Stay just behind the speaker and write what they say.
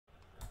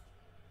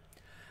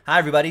Hi,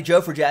 everybody.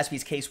 Joe for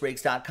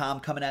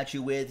JaspysCaseBreaks.com coming at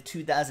you with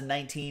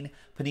 2019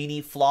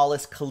 Panini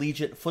Flawless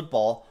Collegiate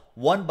Football.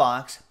 One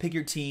box, pick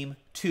your team,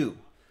 2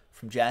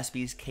 from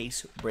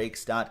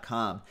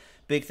JaspysCaseBreaks.com.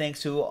 Big thanks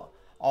to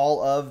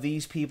all of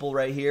these people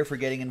right here for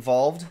getting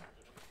involved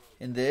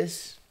in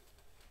this.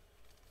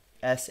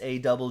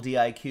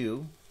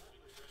 SADDIQ.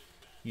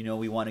 You know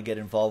we want to get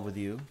involved with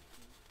you.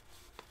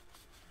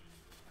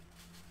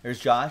 There's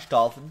Josh,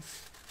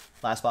 Dolphins.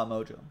 Last Spot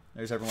Mojo.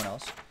 There's everyone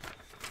else.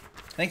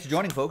 Thanks for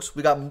joining, folks.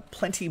 We got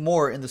plenty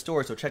more in the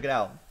store, so check it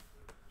out.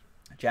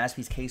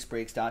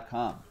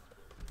 JaspysCaseBreaks.com.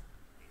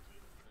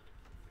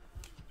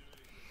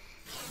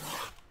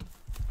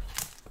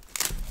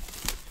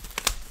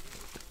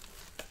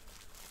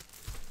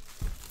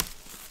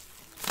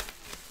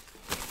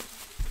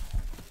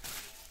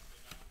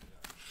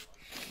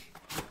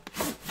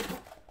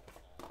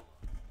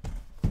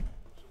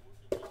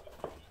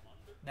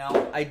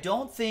 Now, I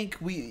don't think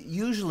we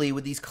usually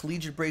with these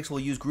collegiate breaks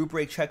we'll use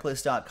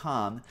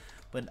groupbreakchecklist.com,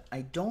 but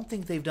I don't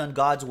think they've done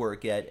God's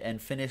work yet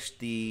and finished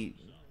the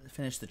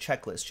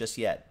checklist just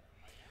yet.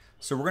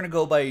 So we're going to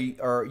go by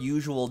our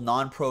usual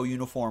non-pro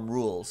uniform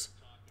rules,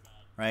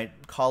 right?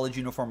 College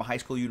uniform, high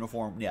school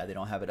uniform, yeah, they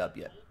don't have it up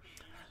yet.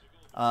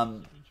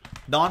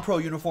 Non-pro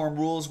uniform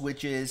rules,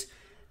 which is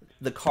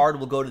the card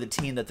will go to the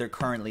team that they're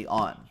currently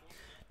on.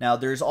 Now,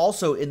 there's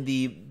also in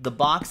the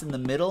box in the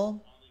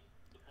middle,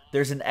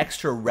 there's an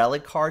extra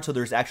relic card, so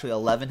there's actually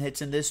 11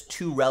 hits in this,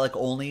 2 relic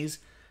onlys,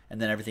 and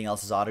then everything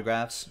else is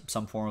autographs,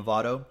 some form of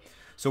auto.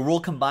 So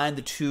we'll combine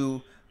the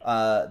two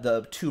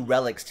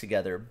relics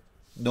together.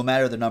 No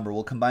matter the number,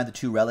 we'll combine the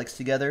 2 relics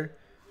together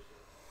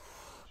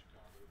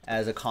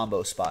as a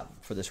combo spot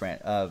for this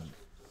random.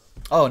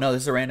 Oh no,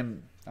 this is a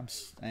random.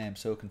 I am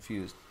so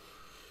confused.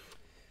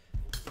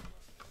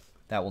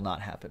 That will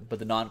not happen. But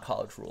the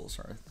non-college rules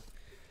are.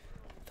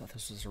 I thought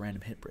this was a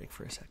random hit break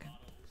for a second.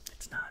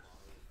 It's not.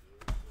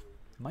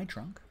 Am I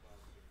drunk?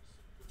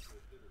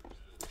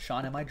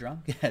 Sean, am I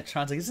drunk? Yeah,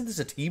 Sean's like, isn't this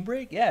a team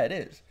break? Yeah, it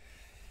is.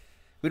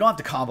 We don't have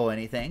to combo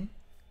anything.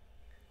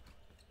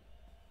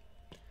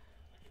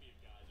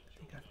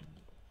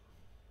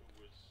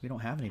 We don't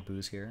have any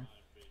booze here.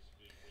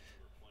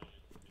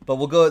 But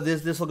we'll go.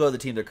 This will go to the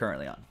team they're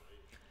currently on.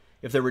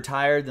 If they're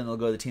retired, then they'll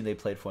go to the team they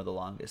played for the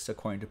longest,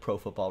 according to Pro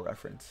Football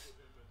Reference.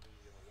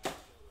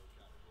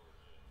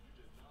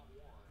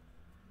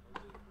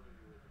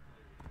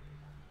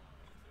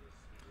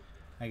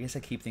 I guess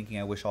I keep thinking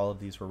I wish all of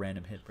these were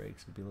random hit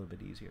breaks. It'd be a little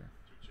bit easier.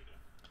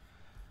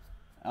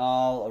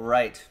 All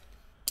right.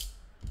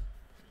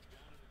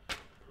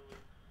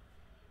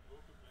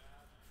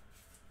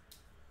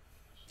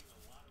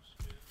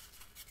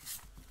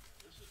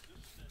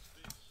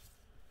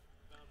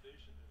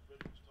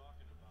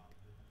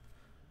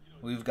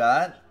 We've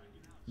got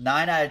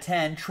 9 out of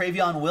 10,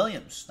 Travion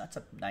Williams. That's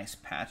a nice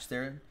patch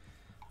there.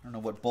 I don't know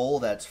what bowl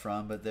that's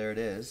from, but there it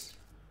is.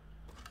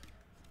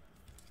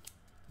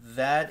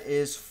 That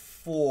is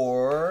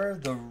for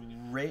the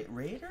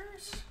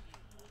Raiders?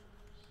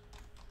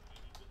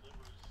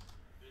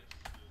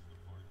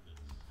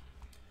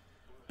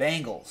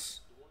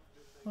 Bengals.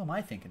 What am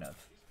I thinking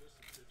of?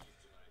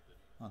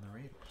 On the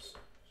Raiders.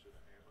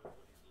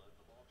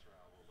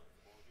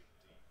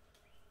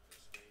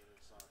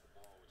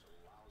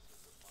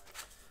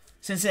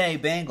 Cincinnati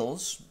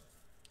Bengals.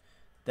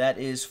 That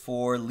is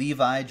for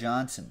Levi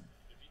Johnson.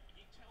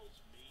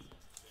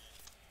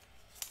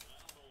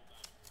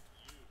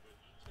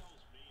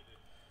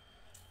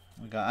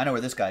 I know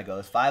where this guy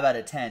goes. 5 out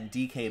of 10,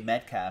 DK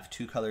Metcalf,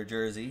 2-color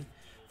jersey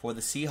for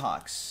the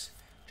Seahawks.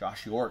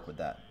 Josh York with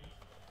that.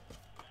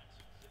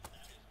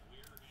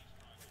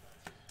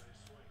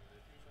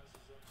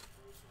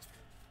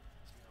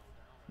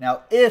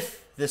 Now,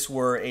 if this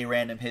were a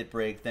random hit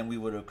break, then we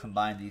would have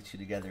combined these two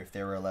together if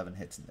there were 11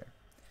 hits in there.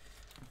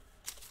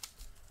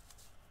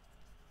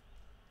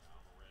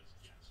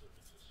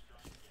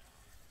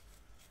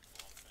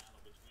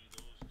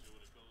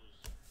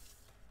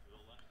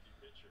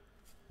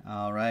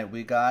 All right,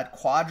 we got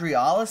Quadri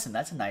Allison.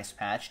 That's a nice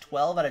patch.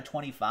 12 out of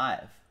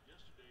 25.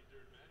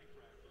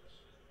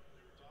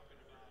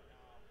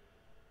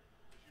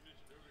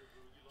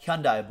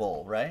 Hyundai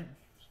Bowl, right?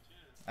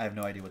 I have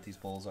no idea what these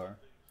bowls are.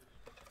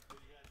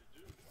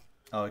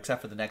 Oh,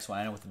 except for the next one.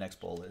 I know what the next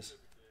bowl is.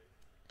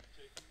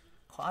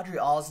 Quadri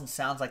Allison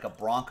sounds like a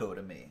Bronco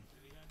to me.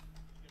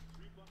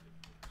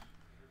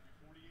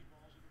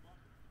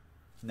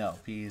 No,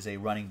 he's a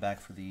running back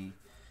for the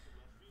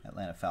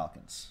Atlanta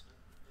Falcons.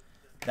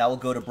 That will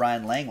go to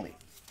Brian Langley.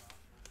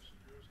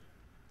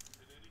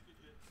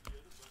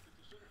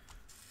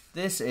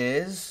 This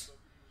is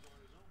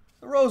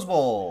the Rose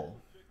Bowl.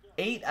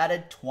 8 out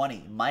of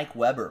 20. Mike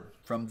Weber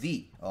from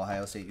the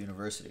Ohio State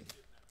University.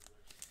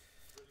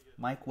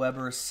 Mike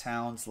Weber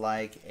sounds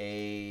like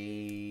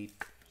a...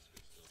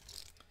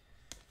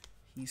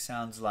 He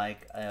sounds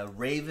like a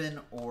Raven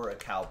or a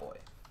Cowboy.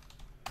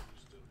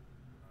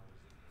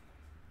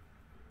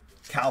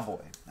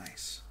 Cowboy.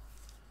 Nice.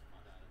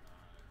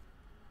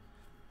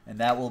 And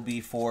that will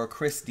be for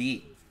Chris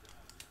D.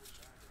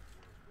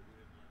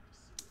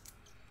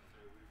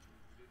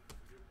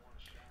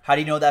 How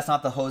do you know that's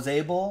not the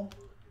Jose Bowl?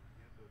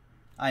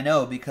 I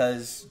know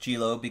because,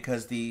 Gilo,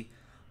 because the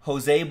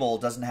Jose Bowl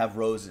doesn't have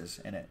roses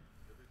in it.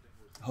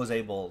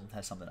 Jose Bowl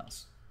has something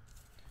else.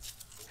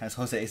 Has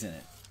Jose's in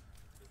it.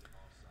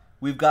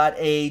 We've got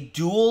a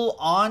dual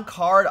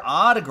on-card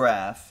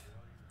autograph.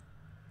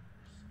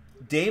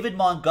 David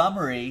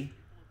Montgomery,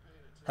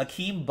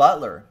 Hakeem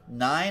Butler,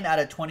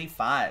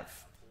 9/25.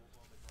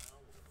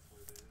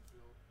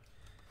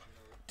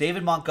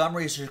 David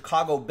Montgomery is a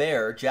Chicago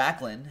Bear.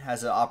 Jacqueline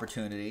has an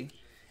opportunity.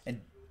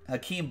 And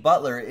Hakeem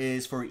Butler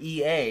is for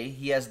EA.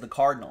 He has the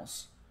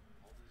Cardinals.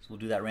 So we'll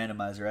do that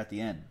randomizer at the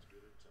end.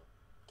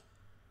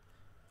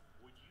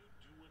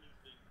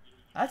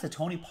 That's a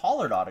Tony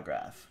Pollard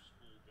autograph.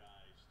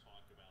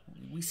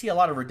 We see a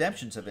lot of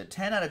redemptions of it.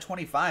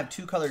 10/25,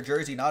 two-color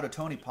jersey, not a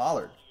Tony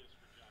Pollard.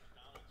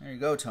 There you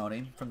go,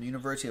 Tony, from the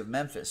University of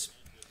Memphis.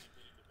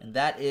 And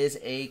that is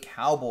a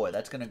Cowboy.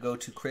 That's going to go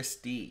to Chris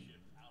D.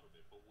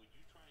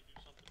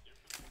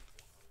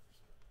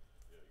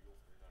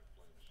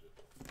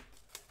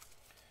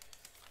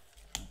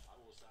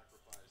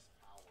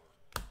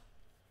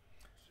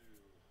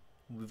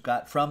 We've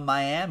got from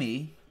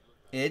Miami,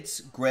 it's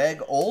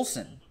Greg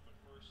Olsen.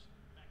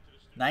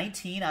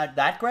 19,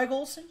 that Greg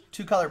Olsen?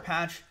 Two-color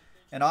patch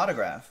and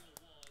autograph.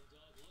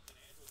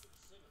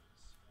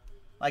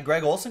 Like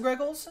Greg Olsen,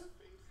 Greg Olsen?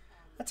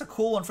 That's a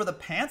cool one for the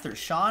Panthers.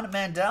 Sean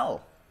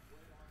Mandel.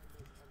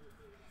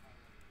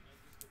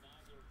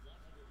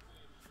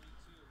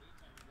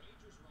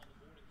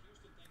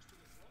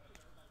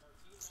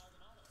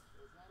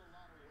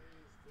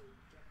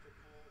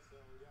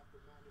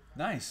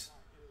 Nice.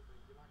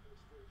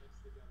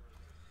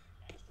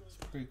 It's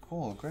pretty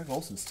cool. Greg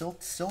Olsen still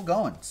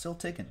going, still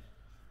ticking.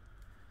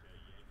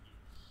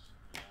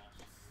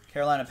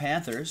 Carolina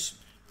Panthers.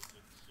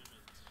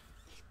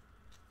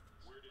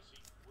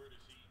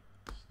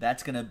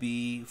 That's going to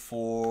be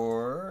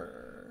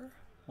for,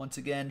 once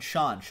again,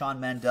 Sean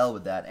Mandel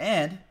with that.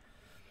 And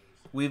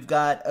we've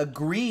got a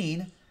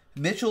green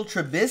Mitchell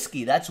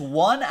Trubisky. That's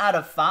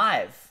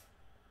 1/5.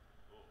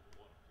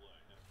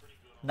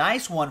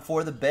 Nice one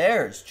for the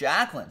Bears.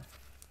 Jacqueline.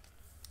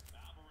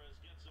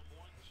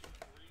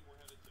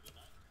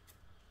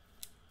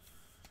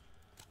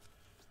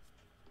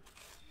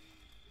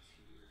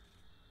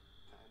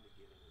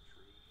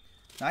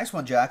 Nice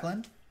one,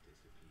 Jacqueline.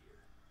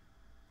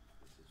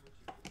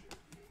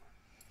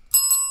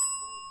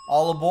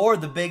 All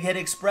aboard the Big Hit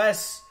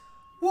Express.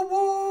 Whoop,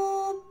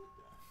 whoop.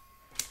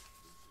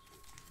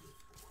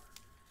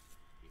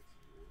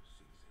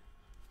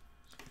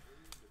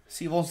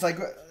 Steve Olsen's like,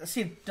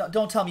 Steve,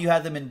 don't tell me you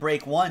had them in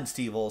break one,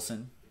 Steve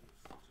Olsen.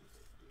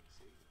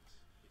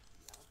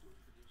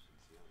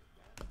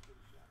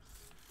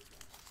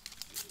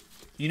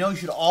 You know you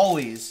should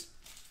always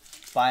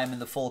buy them in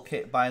the full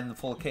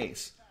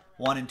case.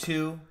 1 and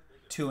 2,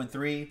 2 and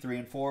 3, 3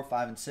 and 4,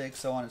 5 and 6,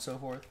 so on and so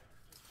forth.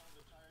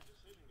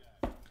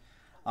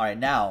 All right,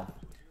 now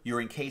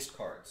your encased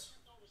cards.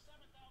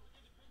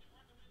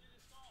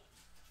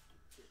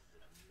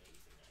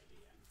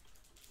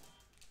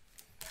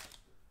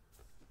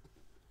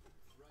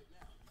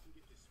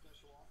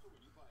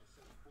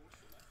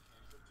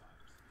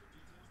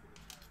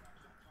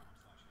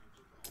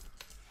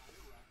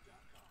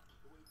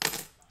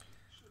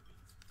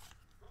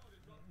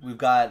 We've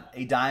got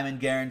a diamond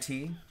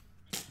guarantee,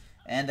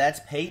 and that's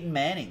Peyton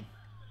Manning.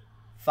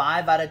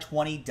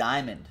 5/20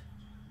 diamond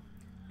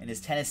in his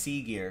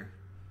Tennessee gear.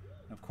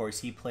 Of course,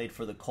 he played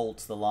for the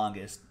Colts the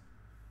longest.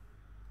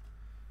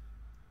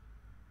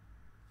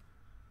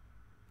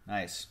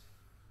 Nice.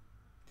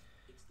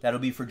 That'll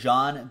be for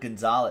John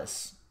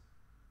Gonzalez.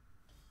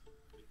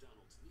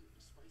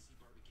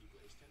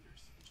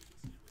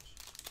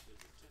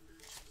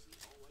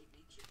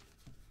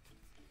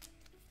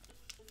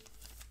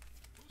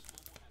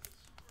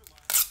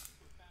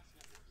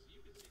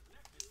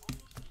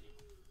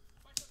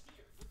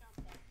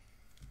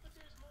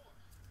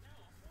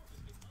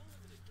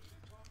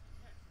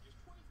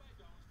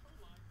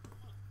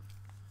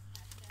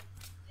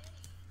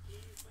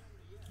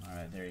 All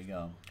right, there you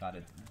go. Got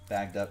it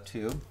bagged up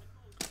too.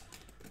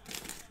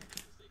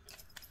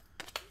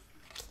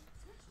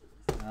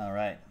 All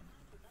right.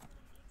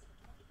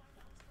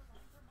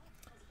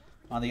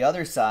 On the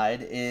other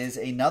side is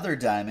another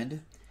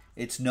diamond.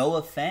 It's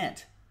Noah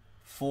Fant,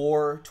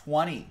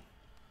 4/20.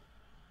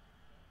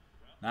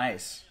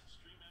 Nice.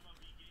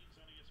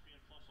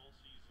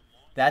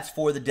 That's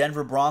for the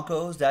Denver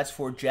Broncos. That's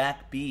for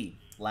Jack B.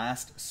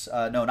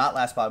 No, not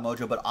Last Spot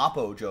Mojo, but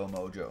Oppo Joe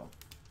Mojo.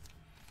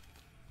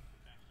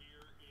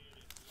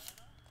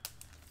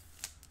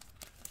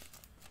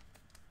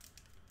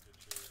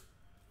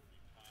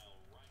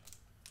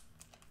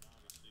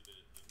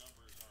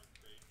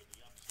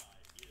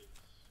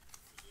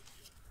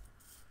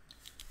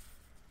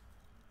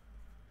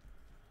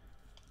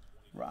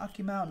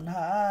 Rocky Mountain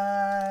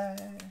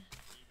High,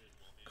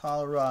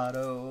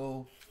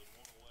 Colorado.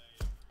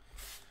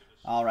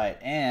 All right,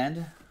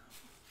 and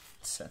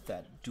set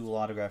that dual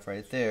autograph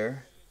right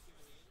there.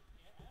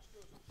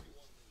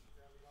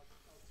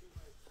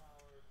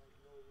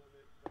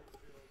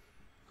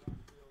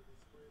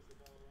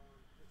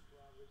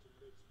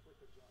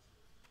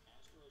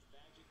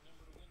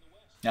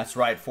 That's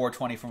right,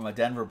 420 from a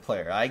Denver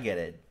player. I get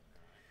it.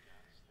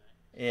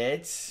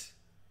 It's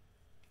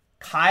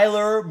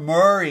Kyler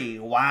Murray.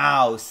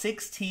 Wow,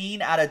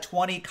 16 out of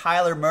 20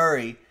 Kyler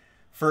Murray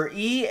for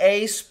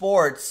EA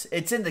Sports.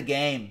 It's in the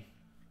game.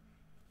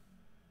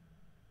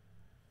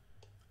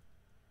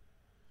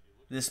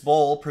 This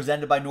bowl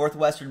presented by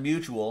Northwestern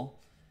Mutual.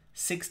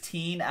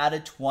 16 out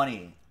of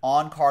 20.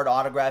 On-card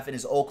autograph in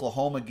his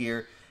Oklahoma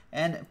gear.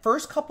 And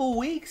first couple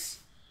weeks,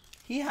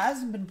 he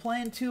hasn't been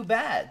playing too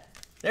bad.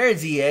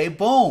 There's EA.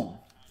 Boom.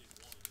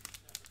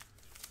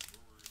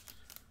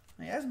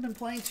 He hasn't been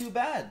playing too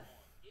bad.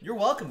 You're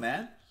welcome,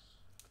 man.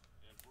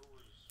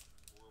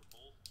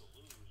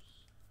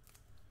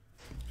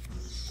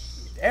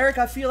 Eric,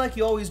 I feel like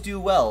you always do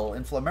well.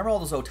 And remember all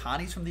those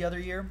Otanis from the other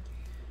year?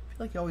 I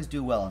feel like you always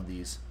do well in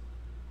these.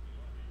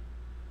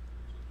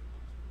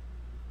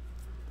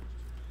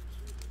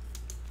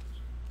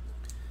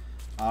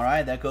 All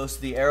right, that goes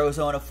to the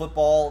Arizona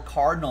Football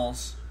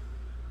Cardinals.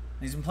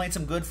 He's been playing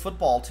some good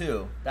football,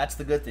 too. That's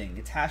the good thing.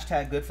 It's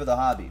hashtag good for the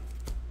hobby.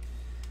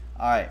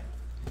 All right.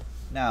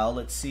 Now,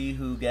 let's see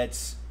who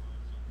gets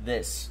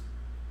this.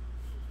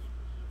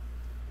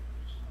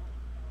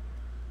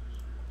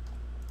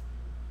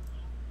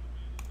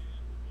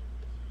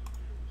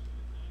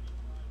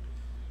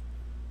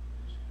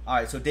 All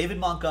right, so David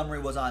Montgomery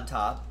was on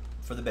top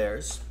for the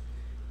Bears.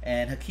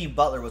 And Hakeem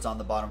Butler was on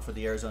the bottom for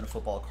the Arizona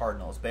Football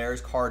Cardinals.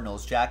 Bears,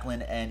 Cardinals,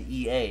 Jacqueline, and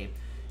EA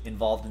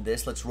involved in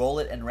this. Let's roll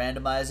it and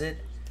randomize it.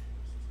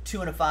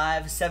 2 and a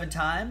 5, 7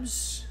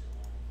 times.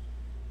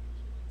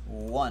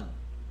 1,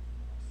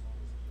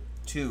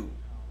 2,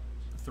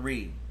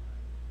 3,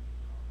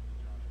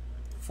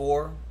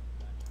 4,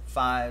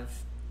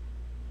 5,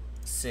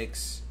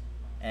 6,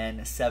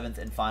 and 7th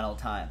and final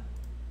time.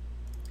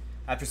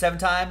 After 7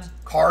 times,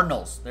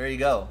 Cardinals. There you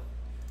go.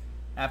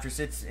 After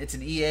it's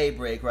an EA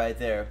break right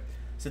there.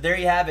 So there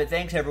you have it.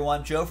 Thanks,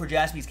 everyone. Joe for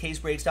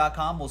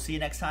JaspysCaseBreaks.com. We'll see you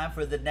next time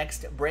for the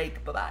next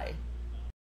break. Bye-bye.